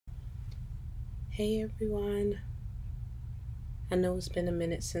Hey everyone, I know it's been a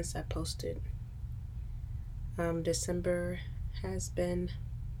minute since I posted. December has been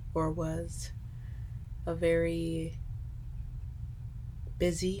or was a very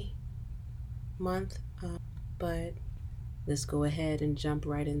busy month, but let's go ahead and jump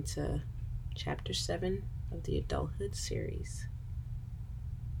right into chapter 7 of the Adulthood series.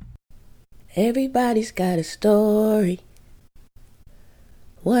 Everybody's got a story,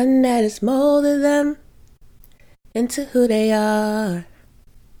 one that has molded them into who they are.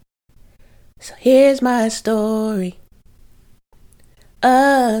 So here's my story,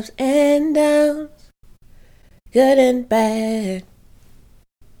 ups and downs, good and bad.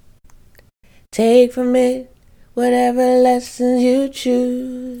 Take from it whatever lessons you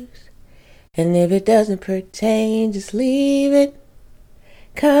choose, and if it doesn't pertain, just leave it.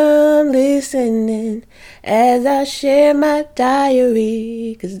 Come listening as I share my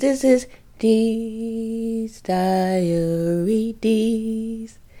diary, 'cause this is Dee's Diary,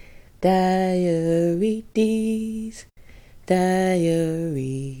 Dee's Diary, Dee's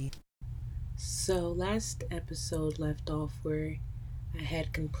Diary. So, last episode left off where I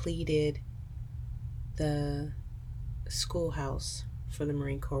had completed the schoolhouse for the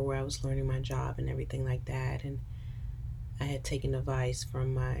Marine Corps where I was learning my job and everything like that, and I had taken advice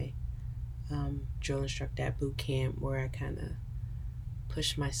from my drill instructor at boot camp where I kind of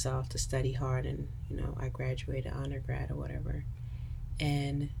pushed myself to study hard, and I graduated undergrad or whatever.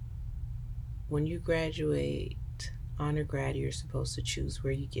 And when you graduate undergrad, you're supposed to choose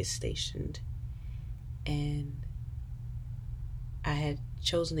where you get stationed, and I had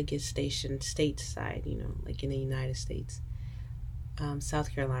chosen to get stationed stateside, like in the United States,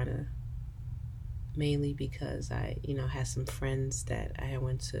 South Carolina, mainly because I had some friends that I had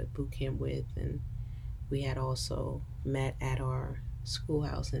went to boot camp with, and we had also met at our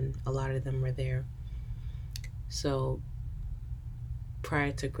schoolhouse, and a lot of them were there. So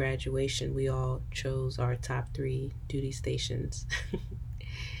prior to graduation, we all chose our top 3 duty stations.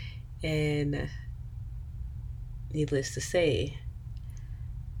 And needless to say,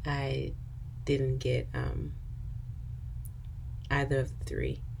 I didn't get either of the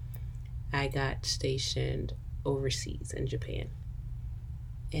 3. I got stationed overseas in Japan.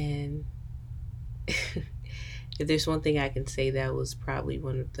 And if there's one thing I can say, that was probably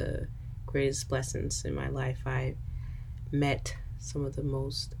one of the greatest blessings in my life. I met some of the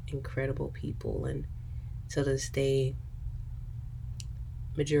most incredible people, and to this day,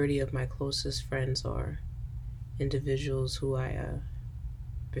 majority of my closest friends are individuals who I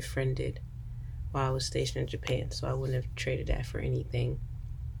befriended while I was stationed in Japan, so I wouldn't have traded that for anything.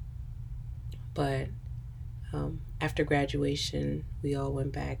 But after graduation, we all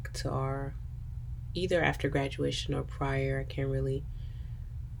went back to our, either after graduation or prior, I can't really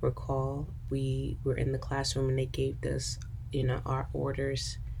recall. We were in the classroom and they gave us, our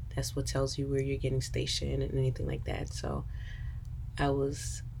orders. That's what tells you where you're getting stationed and anything like that. So I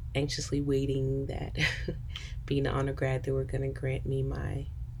was anxiously waiting that being an undergrad, they were going to grant me my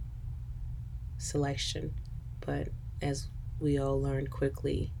selection. But as we all learned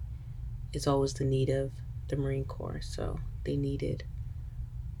quickly, it's always the need of the Marine Corps. So they needed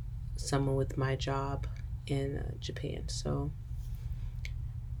someone with my job in Japan. So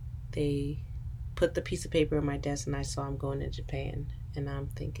they put the piece of paper on my desk and I saw I'm going to Japan. And I'm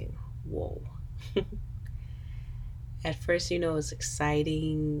thinking, whoa. At first, it's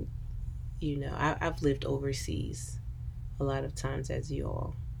exciting. I've lived overseas a lot of times, as you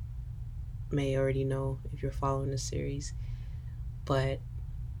all may already know if you're following the series. But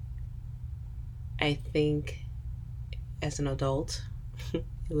I think as an adult, it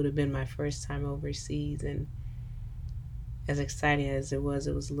would have been my first time overseas. And as exciting as it was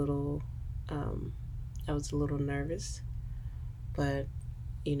a little, I was a little nervous. But,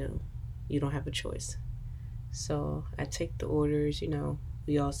 you don't have a choice. So I take the orders,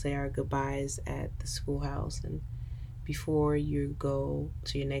 we all say our goodbyes at the schoolhouse, and before you go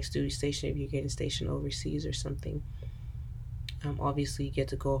to your next duty station, if you're getting stationed overseas or something, obviously you get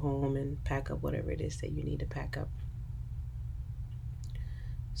to go home and pack up whatever it is that you need to pack up.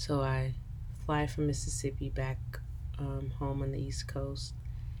 So I fly from Mississippi back home on the East Coast,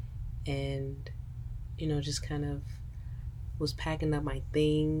 and just kind of was packing up my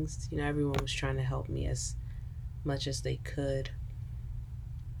things. Everyone was trying to help me as much as they could.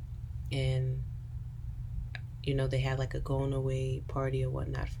 And they had like a going away party or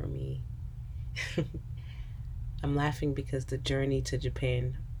whatnot for me. I'm laughing because the journey to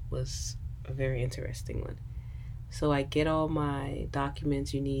Japan was a very interesting one. So I get all my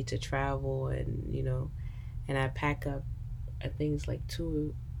documents you need to travel, and and I pack up, I think it's like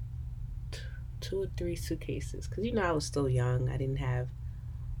 2 or 3 suitcases because I was still young. I didn't have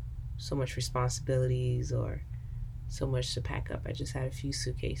so much responsibilities or so much to pack up. I just had a few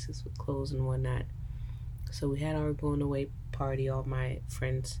suitcases with clothes and whatnot. So we had our going away party. All my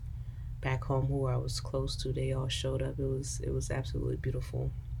friends back home who I was close to, they all showed up. It was absolutely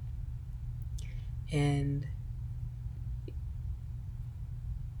beautiful. And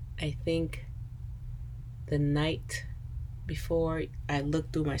I think the night before, I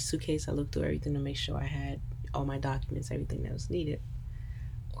looked through my suitcase, I looked through everything to make sure I had all my documents, everything that was needed,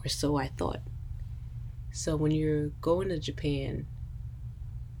 or so I thought. So when you're going to Japan,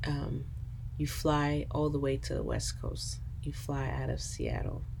 you fly all the way to the West Coast. You fly out of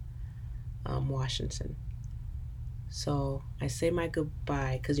Seattle, Washington. So I say my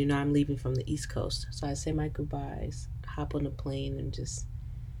goodbye because I'm leaving from the East Coast. So I say my goodbyes, hop on the plane, and just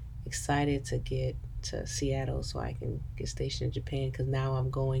excited to get to Seattle so I can get stationed in Japan, because now I'm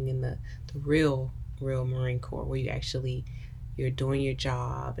going in the real Marine Corps, where you're doing your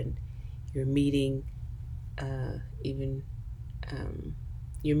job and you're meeting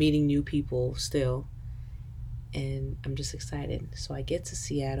you're meeting new people still, and I'm just excited. So I get to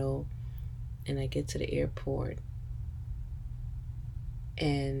Seattle and I get to the airport,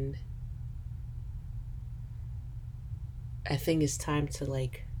 and I think it's time to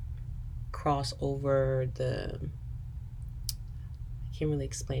cross over I can't really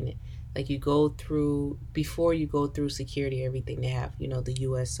explain it. You go through, before you go through security, everything they have, the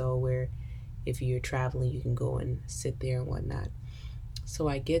USO, where if you're traveling, you can go and sit there and whatnot. So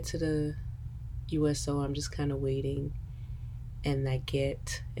I get to the USO, I'm just kind of waiting, and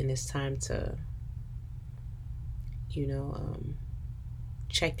it's time to,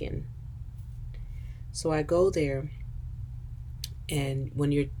 check in. So I go there, and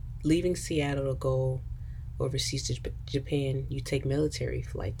when you're leaving Seattle to go overseas to Japan, you take military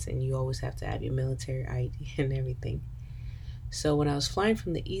flights, and you always have to have your military ID and everything. So when I was flying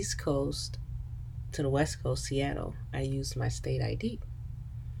from the East Coast to the West Coast, Seattle, I used my state ID.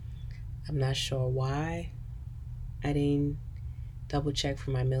 I'm not sure why I didn't double check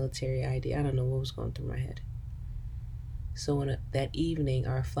for my military ID. I don't know what was going through my head. So that evening,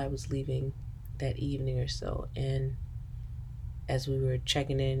 our flight was leaving that evening or so, and as we were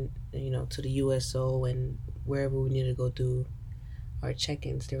checking in, to the USO and wherever we needed to go do our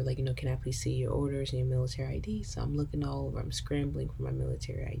check-ins, they were like, can I please see your orders and your military ID? So I'm looking all over, I'm scrambling for my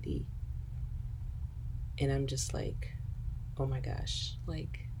military ID. And I'm just like, oh my gosh,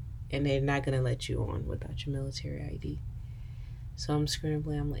 and they're not going to let you on without your military ID. So I'm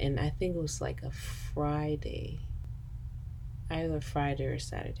scrambling, and I think it was a Friday, either Friday or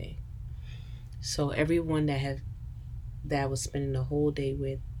Saturday. So everyone that I was spending the whole day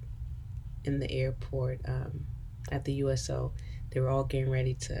with in the airport, at the USO, they were all getting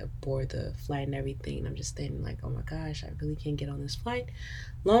ready to board the flight and everything. And I'm just standing oh my gosh, I really can't get on this flight.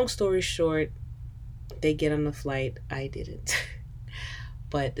 Long story short, they get on the flight. I didn't.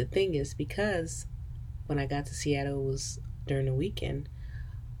 But the thing is, because when I got to Seattle, it was during the weekend.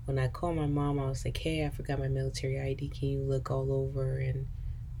 When I called my mom, I was like, hey, I forgot my military ID. Can you look all over and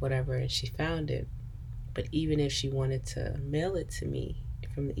whatever? And she found it. But even if she wanted to mail it to me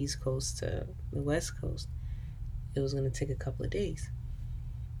from the East Coast to the West Coast, it was going to take a couple of days.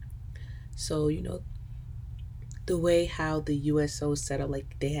 So, the way how the USO is set up,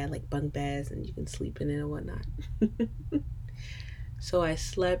 they had bunk beds and you can sleep in it and whatnot. So I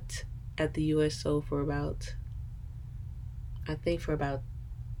slept at the USO for about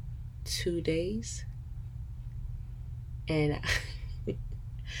 2 days. And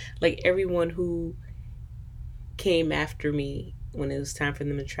everyone who came after me, when it was time for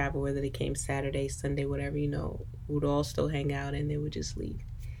them to travel, whether they came Saturday, Sunday, whatever, would all still hang out and they would just leave.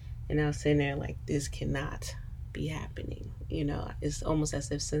 And I was sitting there this cannot be happening. It's almost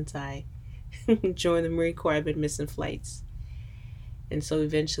as if since I joined the Marine Corps, I've been missing flights. And so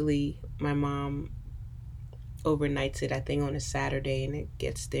eventually my mom overnights it, I think on a Saturday, and it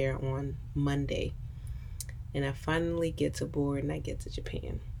gets there on Monday. And I finally get to board and I get to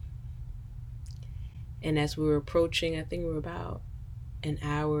Japan. And as we were approaching, I think we were about an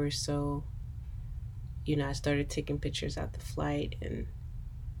hour or so, I started taking pictures at the flight. And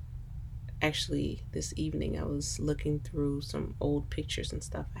actually this evening I was looking through some old pictures and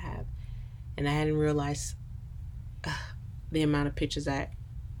stuff I have, and I hadn't realized the amount of pictures I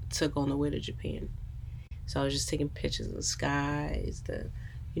took on the way to Japan. So I was just taking pictures of the skies, it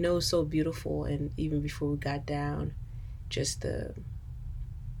was so beautiful. And even before we got down, just the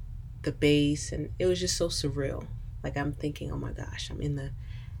base, and it was just so surreal. I'm thinking, oh my gosh, I'm in the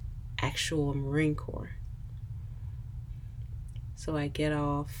actual Marine Corps. So we get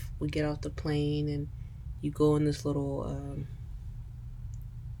off the plane, and you go in this little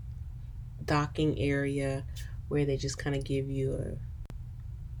docking area where they just kind of give you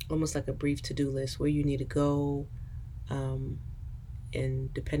almost like a brief to-do list where you need to go,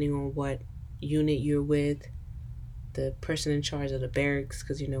 and depending on what unit you're with, the person in charge of the barracks,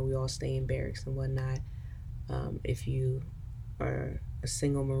 because we all stay in barracks and whatnot. If you are a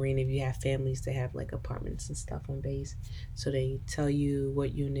single Marine, if you have families, they have like apartments and stuff on base, so they tell you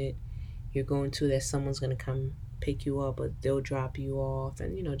what unit you're going to, that someone's going to come pick you up, or they'll drop you off,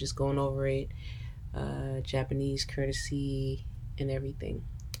 and just going over it, Japanese courtesy and everything.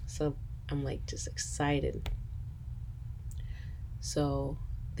 So I'm like just excited. So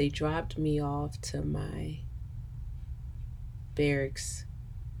they dropped me off to my barracks,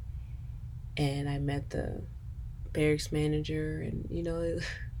 and I met the barracks manager, and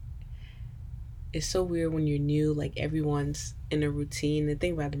it's so weird when you're new, like everyone's in a routine. The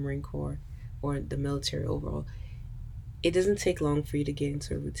thing about the Marine Corps or the military overall, it doesn't take long for you to get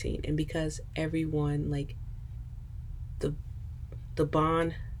into a routine. And because everyone, like the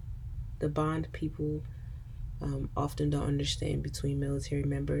bond people often don't understand between military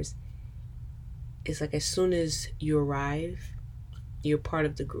members, it's like as soon as you arrive, you're part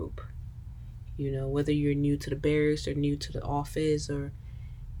of the group. Whether you're new to the barracks or new to the office or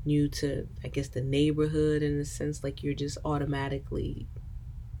new to, I guess, the neighborhood, in a sense, like you're just automatically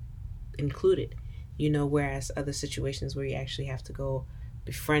included. Whereas other situations where you actually have to go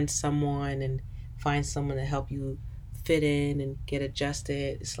befriend someone and find someone to help you fit in and get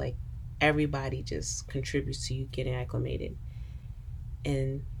adjusted, it's like everybody just contributes to you getting acclimated.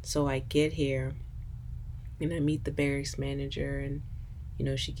 And so I get here and I meet the barracks manager, and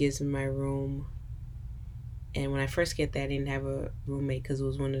she gives me my room. And when I first get there, I didn't have a roommate because it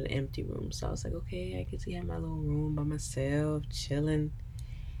was one of the empty rooms. So I was like, okay, I get to have my little room by myself, chilling.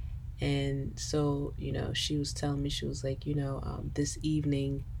 And so, she was telling me, she was like, this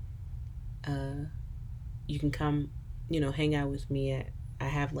evening, you can come, hang out with me. I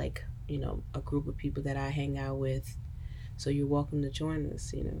have like, a group of people that I hang out with. So you're welcome to join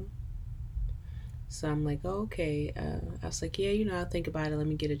us, So I'm like, oh, okay. I was like, yeah, I'll think about it. Let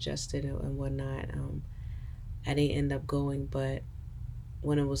me get adjusted and whatnot. I didn't end up going, but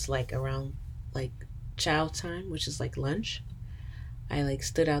when it was like around like chow time, which is like lunch, I like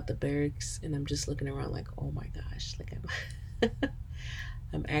stood out the barracks and I'm just looking around like, oh my gosh, like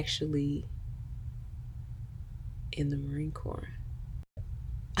I'm actually in the Marine Corps.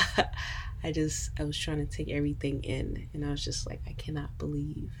 I was trying to take everything in, and I was just like, I cannot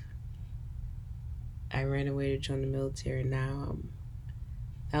believe I ran away to join the military, and now I'm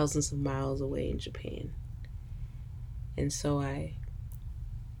thousands of miles away in Japan. And so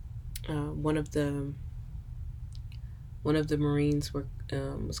one of the Marines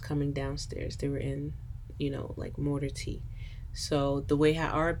was coming downstairs. They were in, like mortar T. So the way how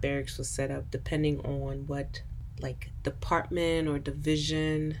our barracks was set up, depending on what like department or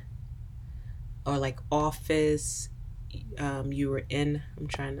division or like office you were in, I'm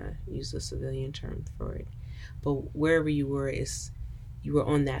trying to use a civilian term for it, but wherever you were, you were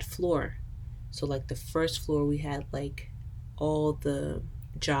on that floor. So like the first floor, we had like all the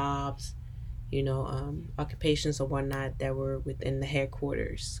jobs, occupations or whatnot that were within the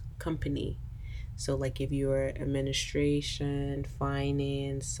headquarters company. So like if you were administration,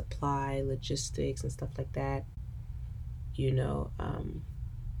 finance, supply, logistics, and stuff like that, you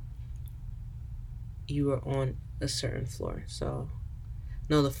were on a certain floor. So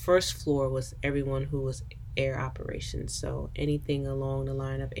no, the first floor was everyone who was air operations. So anything along the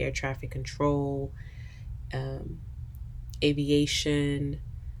line of air traffic control, aviation,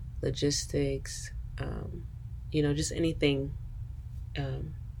 logistics, just anything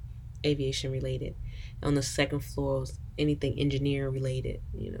aviation related. On the second floor was anything engineer related.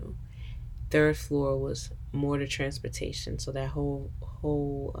 Third floor was mortar transportation. So that whole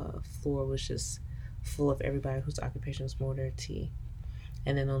floor was just full of everybody whose occupation was mortar T.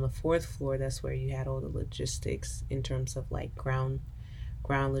 And then on the fourth floor, that's where you had all the logistics in terms of like ground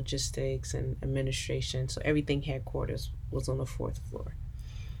logistics and administration. So everything headquarters was on the fourth floor.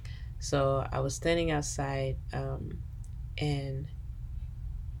 So I was standing outside, and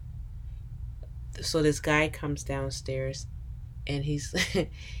so this guy comes downstairs, and he's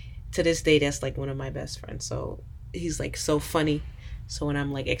to this day, that's like one of my best friends. So he's like so funny. So when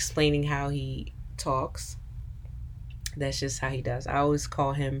I'm like explaining how he talks, that's just how he does. I always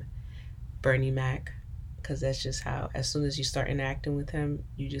call him Bernie Mac, because that's just how, as soon as you start interacting with him,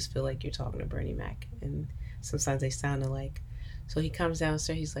 you just feel like you're talking to Bernie Mac, and sometimes they sound alike. So he comes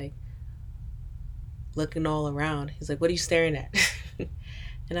downstairs, he's like, looking all around. He's like, what are you staring at?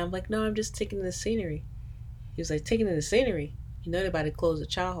 And I'm like, no, I'm just taking in the scenery. He was like, taking in the scenery? You know they're about to close the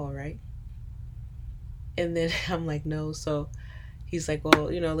chow hall, right? And then I'm like, no. So he's like, well,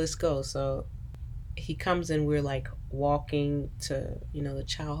 let's go. So he comes and we're like walking to, the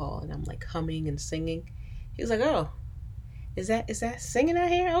chow hall, and I'm like humming and singing. He's like, oh, is that singing out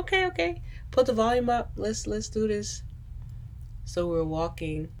here? Okay. Put the volume up. Let's do this. So we're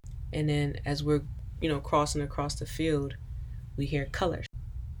walking, and then as we're, crossing across the field, we hear colors.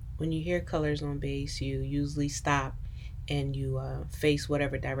 When you hear colors on bass, you usually stop and you face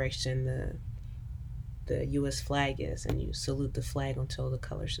whatever direction the U.S. flag is, and you salute the flag until the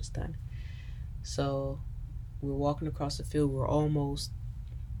colors is done. So we're walking across the field. We're almost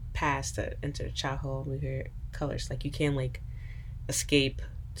past to enter the chow hall. We hear colors. Like, you can't like escape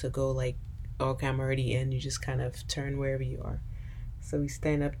to go like, okay, I'm already in. You just kind of turn wherever you are. So we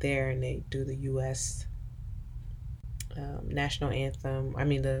stand up there and they do the U.S. National anthem. I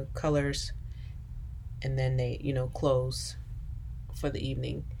mean the colors, and then they close for the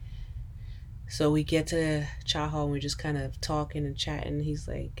evening. So we get to the chow hall and we're just kind of talking and chatting. He's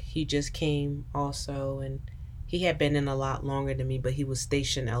like, he just came also, and he had been in a lot longer than me, but he was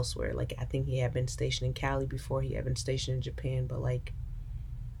stationed elsewhere. Like, I think he had been stationed in Cali before. He had been stationed in Japan, but like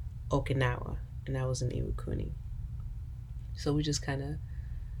Okinawa, and that was in Iwakuni. So we just kind of,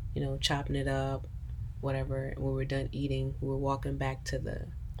 chopping it up, whatever. And when we were done eating, we were walking back to the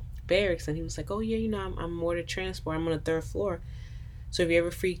barracks, and he was like, oh yeah, I'm ordered transport. I'm on the third floor. So if you're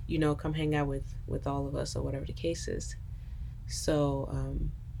ever free, come hang out with all of us, or whatever the case is. So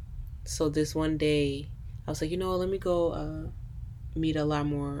so this one day, I was like, let me go meet a lot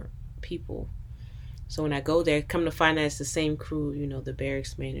more people. So when I go there, come to find out it's the same crew, the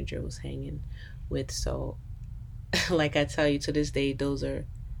barracks manager was hanging with. So like I tell you, to this day, those are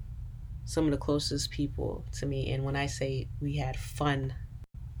some of the closest people to me. And when I say we had fun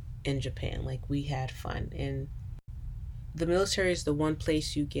in Japan, like, we had fun. And the military is the one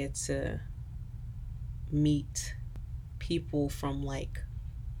place you get to meet people from like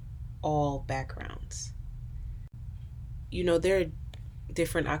all backgrounds. There are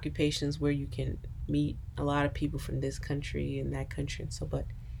different occupations where you can meet a lot of people from this country and that country and so, but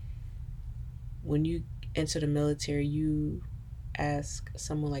when you enter the military, you ask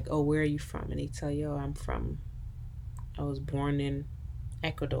someone like, oh, where are you from? And they tell you, oh, I was born in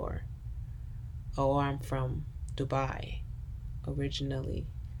Ecuador. Oh, I'm from Dubai originally.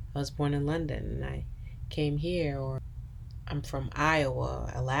 I was born in London and I came here. Or I'm from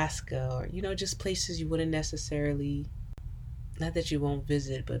Iowa, Alaska, or just places you wouldn't necessarily, not that you won't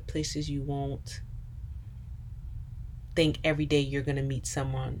visit, but places you won't think every day you're going to meet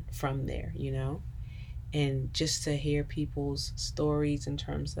someone from there, and just to hear people's stories in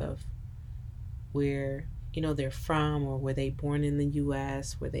terms of where they're from, or were they born in the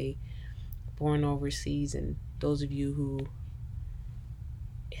US, were they born overseas. And those of you who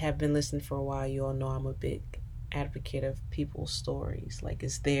have been listening for a while, you all know I'm a big advocate of people's stories. Like,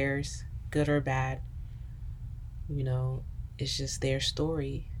 it's theirs, good or bad, it's just their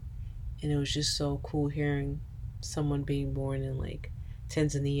story. And it was just so cool hearing someone being born in like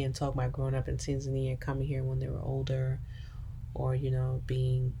Tanzania and talk about growing up in Tanzania, coming here when they were older, or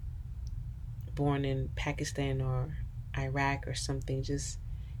being born in Pakistan or Iraq or something. It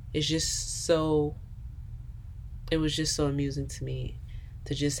was just so amusing to me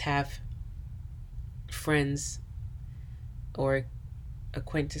to just have friends or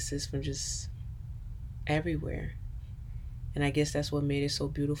acquaintances from just everywhere. And I guess that's what made it so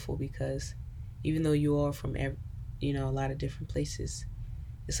beautiful, because even though you all are from a lot of different places,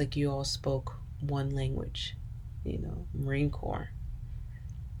 it's like you all spoke one language, Marine Corps.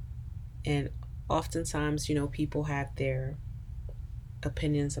 And oftentimes, people have their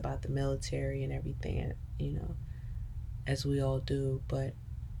opinions about the military and everything, as we all do. But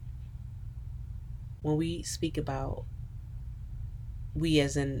when we speak about, we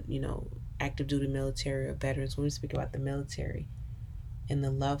as in, active duty military or veterans, when we speak about the military and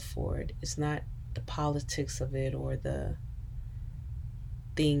the love for it, it's not the politics of it or the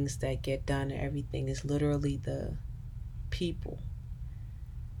things that get done or everything. Is literally the people,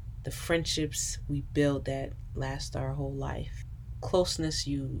 the friendships we build that last our whole life, closeness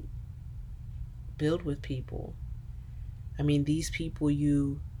you build with people. I mean, these people,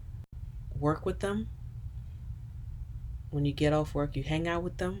 you work with them. When you get off work, you hang out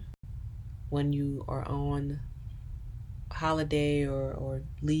with them. When you are on holiday or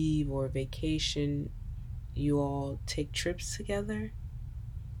leave or vacation, you all take trips together.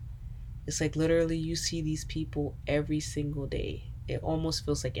 It's like literally you see these people every single day. It almost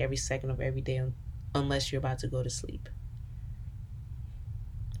feels like every second of every day unless you're about to go to sleep.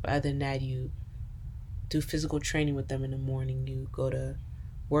 But other than that, you do physical training with them in the morning. You go to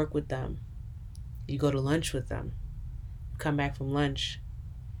work with them. You go to lunch with them. You come back from lunch.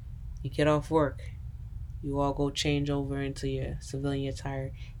 You get off work. You all go change over into your civilian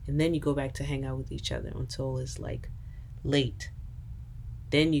attire. And then you go back to hang out with each other until it's like late.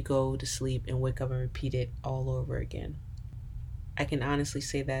 Then you go to sleep and wake up and repeat it all over again. I can honestly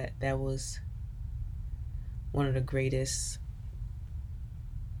say that that was one of the greatest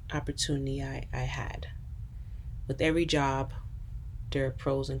opportunity I had. With every job, there are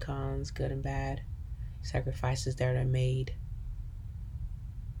pros and cons, good and bad, sacrifices that are made.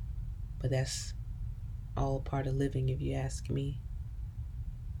 But that's all a part of living, if you ask me.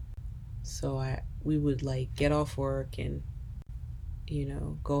 So we would like get off work and,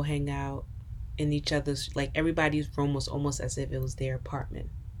 go hang out in each other's, like everybody's room was almost as if it was their apartment.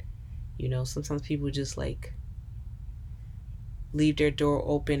 Sometimes people just like leave their door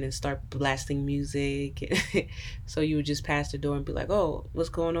open and start blasting music. So you would just pass the door and be like, oh, what's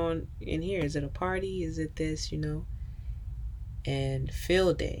going on in here? Is it a party? Is it this, And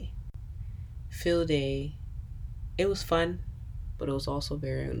field day, it was fun, but it was also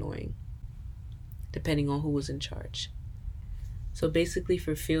very annoying, depending on who was in charge. So basically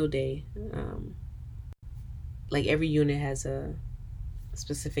for field day, like every unit has a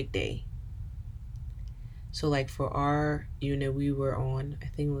specific day. So like for our unit, we were on, I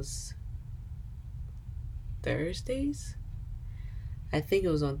think it was Thursdays. I think it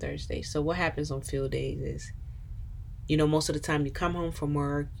was on Thursday. So what happens on field days is, most of the time you come home from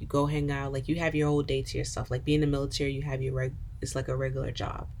work, you go hang out, like you have your whole day to yourself. Like being in the military, you have it's like a regular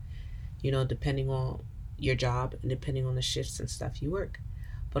job, depending on your job and depending on the shifts and stuff you work.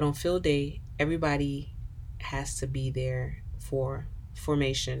 But on field day, everybody has to be there for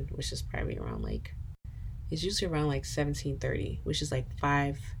formation, which is probably around it's usually around 17:30, which is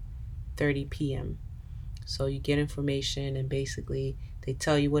 5:30 p.m. So you get information and basically they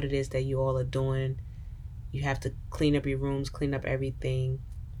tell you what it is that you all are doing. You have to clean up your rooms, clean up everything.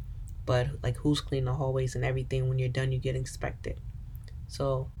 But who's cleaning the hallways and everything, when you're done, you get inspected.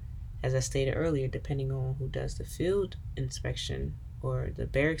 So as I stated earlier, depending on who does the field inspection or the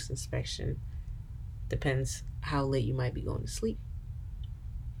barracks inspection, depends how late you might be going to sleep.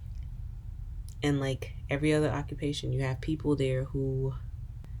 And like every other occupation, you have people there who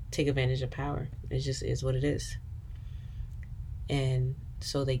take advantage of power. It just is what it is. And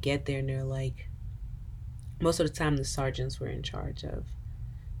so they get there and they're like, most of the time the sergeants were in charge of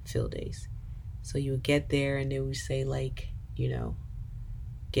field days. So you would get there and they would say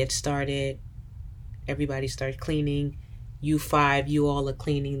get started. Everybody starts cleaning. U5, you all are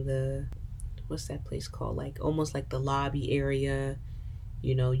cleaning what's that place called? Almost like the lobby area.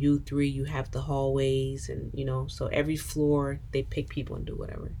 U3, you have the hallways and, so every floor they pick people and do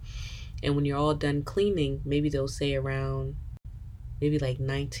whatever. And when you're all done cleaning, maybe they'll say around maybe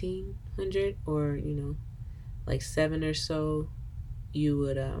 1900 or, 7 or so, you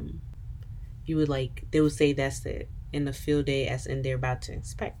would they would say that's it in the field day, as in they're about to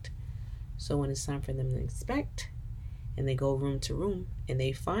inspect. So when it's time for them to inspect and they go room to room and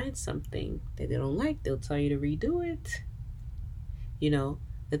they find something that they don't like, they'll tell you to redo it.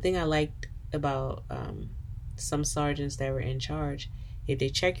 The thing I liked about some sergeants that were in charge, if they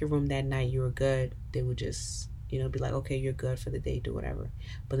check your room that night, you were good, they would just, be like, okay, you're good for the day, do whatever.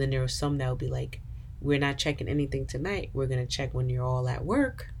 But then there were some that would be like, we're not checking anything tonight. We're going to check when you're all at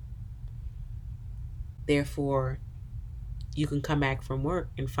work. Therefore, you can come back from work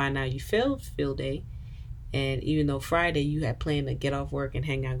and find out you failed field day. And even though Friday you had planned to get off work and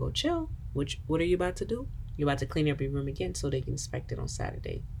hang out, go chill, what are you about to do? You're about to clean up your room again so they can inspect it on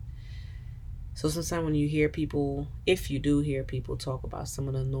Saturday. So sometimes when you hear people, if you do hear people talk about some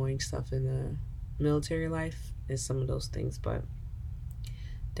of the annoying stuff in the military life, it's some of those things, but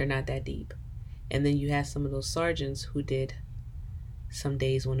they're not that deep. And then you have some of those sergeants who did some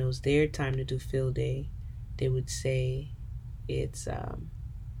days when it was their time to do field day, they would say it's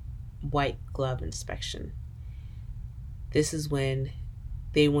white glove inspection. This is when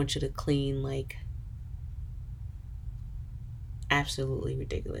they want you to clean absolutely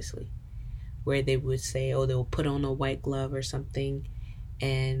ridiculously, where they would say, oh, they'll put on a white glove or something,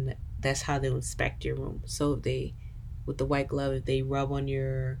 and that's how they'll inspect your room. So if they, with the white glove, if they rub on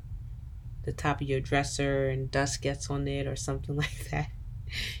the top of your dresser and dust gets on it or something like that,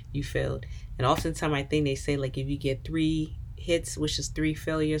 you failed. And oftentimes I think they say if you get 3 hits, which is 3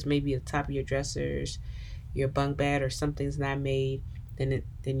 failures, maybe the top of your dressers, your bunk bed or something's not made,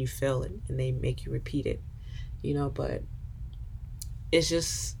 then you fail it and they make you repeat it. But it's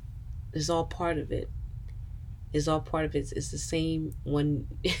just It's all part of it. It's all part of it. It's the same when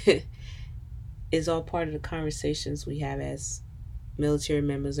it's all part of the conversations we have as military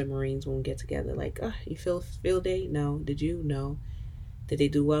members and Marines when we get together. Like, you feel field day? No. Did you? No. Did they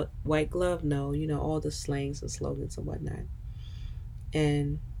do white glove? No. All the slangs and slogans and whatnot.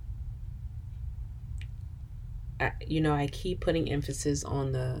 And I keep putting emphasis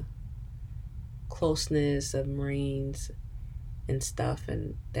on the closeness of Marines and stuff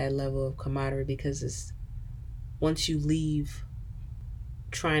and that level of camaraderie, because it's once you leave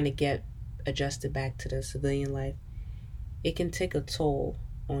trying to get adjusted back to the civilian life, it can take a toll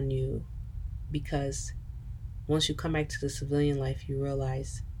on you, because once you come back to the civilian life, you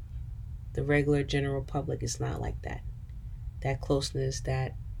realize the regular general public is not like that. That closeness,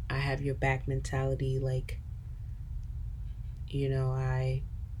 that I have your back mentality, like, I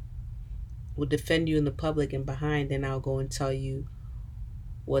will defend you in the public, and behind, then I'll go and tell you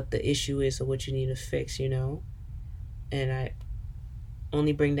what the issue is or what you need to fix, And I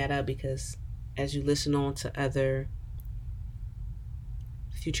only bring that up because as you listen on to other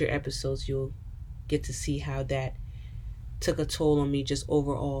future episodes, you'll get to see how that took a toll on me, just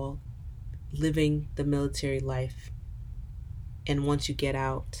overall living the military life. And once you get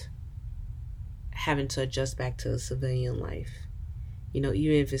out, having to adjust back to the civilian life. Even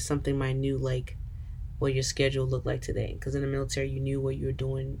if it's something minute, like what your schedule looked like today. Because in the military, you knew what you were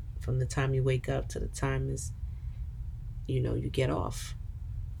doing from the time you wake up to the time is, you get off.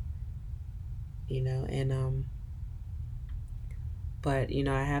 And but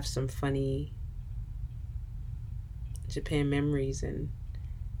I have some funny Japan memories, and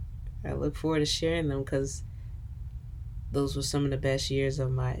I look forward to sharing them, because those were some of the best years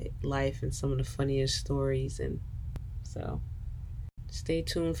of my life and some of the funniest stories. And so stay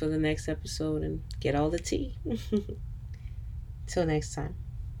tuned for the next episode and get all the tea. Till next time.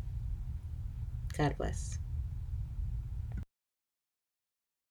 God bless.